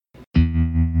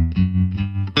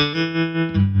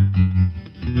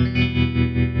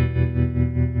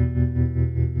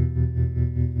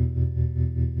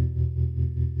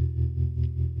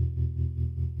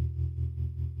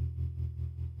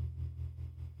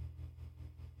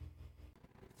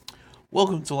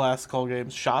Welcome to Last Call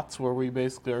Games Shots, where we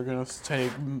basically are going to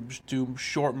do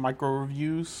short micro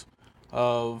reviews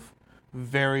of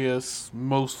various,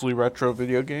 mostly retro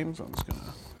video games. I'm just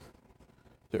gonna.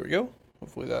 There we go.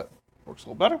 Hopefully that works a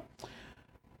little better.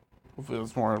 Hopefully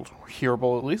that's more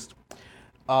hearable at least.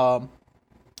 Um,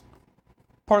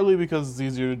 Partly because it's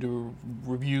easier to do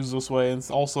reviews this way, and it's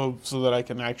also so that I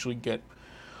can actually get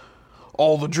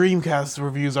all the Dreamcast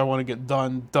reviews I want to get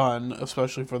done,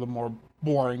 especially for the more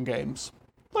boring games,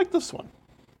 like this one.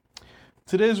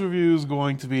 Today's review is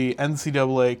going to be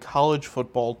NCAA College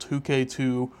Football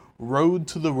 2K2 Road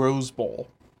to the Rose Bowl,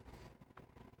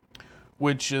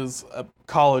 which is a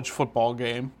college football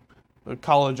game, a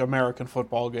college American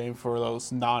football game for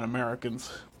those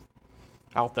non-Americans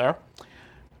out there.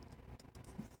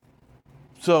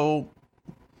 So,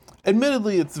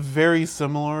 admittedly, it's very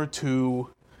similar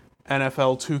to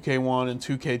NFL 2K1 and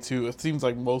 2K2. It seems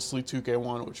like mostly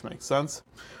 2K1, which makes sense.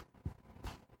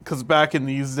 Because back in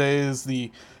these days,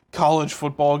 the college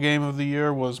football game of the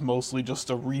year was mostly just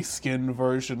a reskinned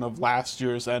version of last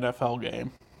year's NFL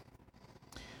game.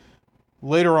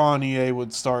 Later on, EA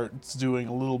would start doing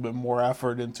a little bit more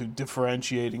effort into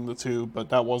differentiating the two, but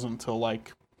that wasn't until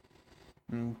like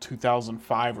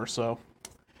 2005 or so.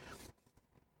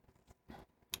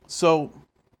 So,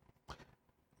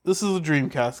 this is a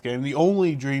Dreamcast game, the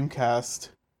only Dreamcast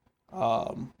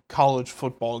college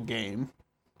football game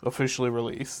officially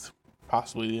released,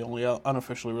 possibly the only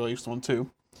unofficially released one too.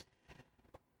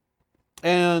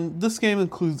 And this game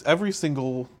includes every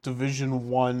single Division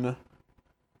 1A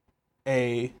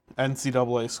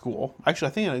NCAA school. Actually,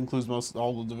 I think it includes most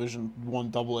all the Division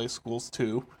 1 AA schools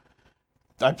too.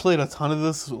 I played a ton of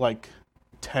this like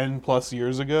 10 plus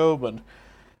years ago, but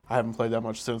I haven't played that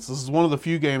much since. This is one of the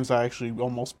few games I actually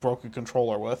almost broke a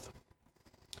controller with.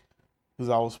 Because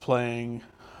I was playing.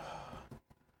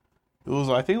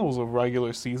 I think it was a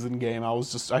regular season game. I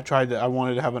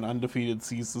wanted to have an undefeated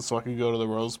season so I could go to the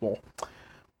Rose Bowl.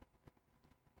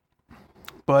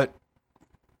 But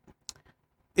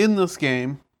in this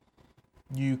game,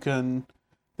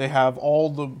 they have all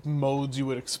the modes you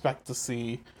would expect to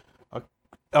see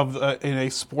in a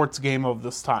sports game of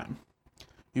this time.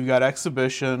 You've got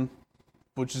exhibition,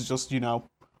 which is just,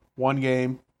 one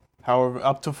game, however,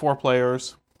 up to 4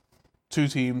 players, 2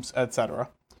 teams, etc.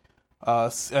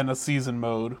 And a season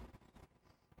mode,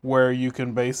 where you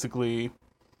can basically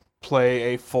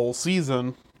play a full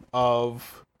season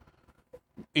of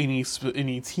any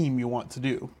team you want to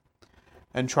do,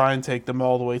 and try and take them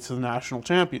all the way to the national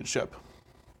championship.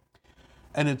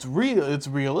 And it's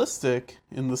realistic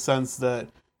in the sense that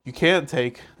you can't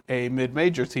take a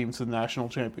mid-major team to the national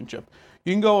championship.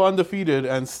 You can go undefeated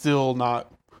and still not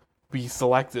be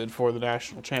selected for the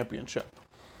national championship.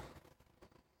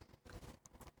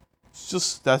 It's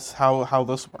just, that's how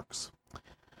this works.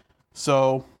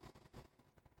 So,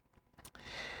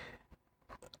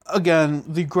 again,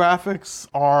 the graphics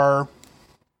are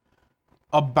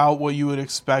about what you would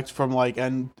expect from like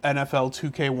an NFL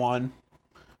 2K1,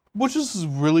 which is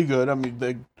really good. I mean,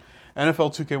 the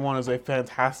NFL 2K1 is a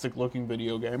fantastic looking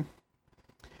video game,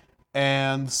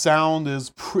 and sound is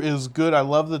good. I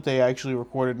love that they actually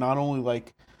recorded not only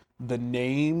like the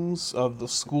names of the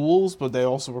schools, but they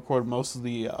also recorded most of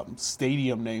the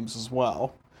stadium names as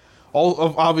well.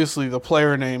 Obviously the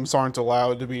player names aren't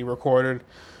allowed to be recorded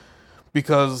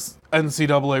because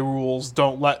NCAA rules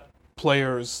don't let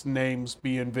players' names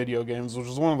be in video games, which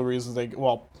is one of the reasons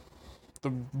the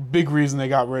big reason they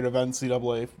got rid of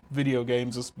NCAA video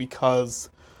games is because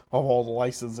of all the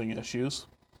licensing issues.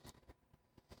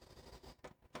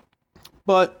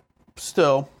 But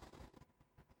still,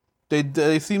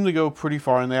 they seem to go pretty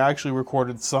far, and they actually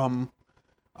recorded some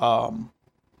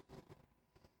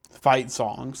fight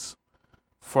songs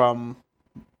from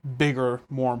bigger,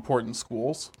 more important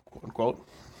schools, quote unquote.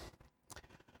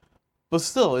 But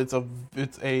still, it's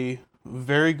a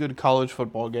very good college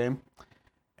football game.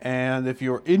 And if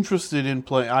you're interested in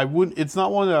playing, it's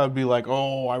not one that I would be like,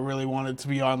 oh, I really want it to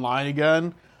be online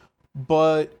again.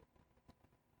 But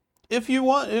if you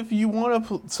want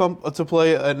to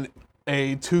play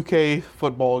a 2K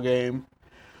football game,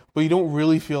 but you don't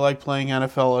really feel like playing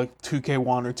NFL like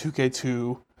 2K1 or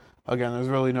 2K2, again, there's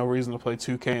really no reason to play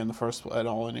 2K in the first at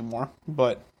all anymore.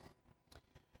 But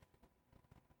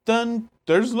then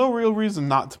there's no real reason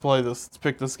not to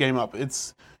pick this game up.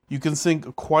 You can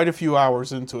sink quite a few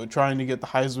hours into it trying to get the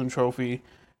Heisman Trophy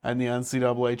and the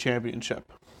NCAA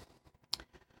championship.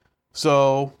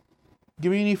 So,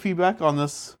 give me any feedback on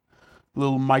this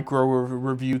little micro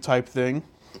review type thing.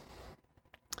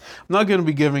 I'm not going to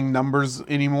be giving numbers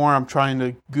anymore. I'm trying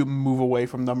to move away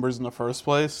from numbers in the first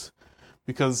place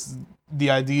because the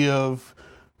idea of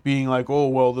being like, oh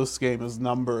well, this game is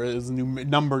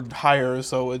numbered higher,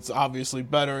 so it's obviously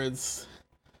better. It's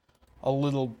a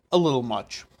little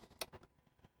much.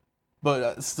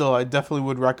 But still, I definitely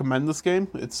would recommend this game.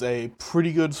 It's a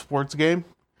pretty good sports game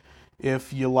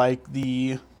if you like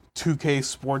the 2K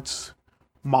sports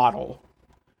model.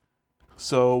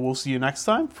 So we'll see you next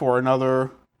time for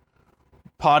another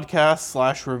podcast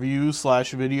 /review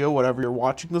 /video, whatever you're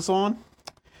watching this on.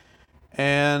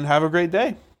 And have a great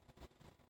day.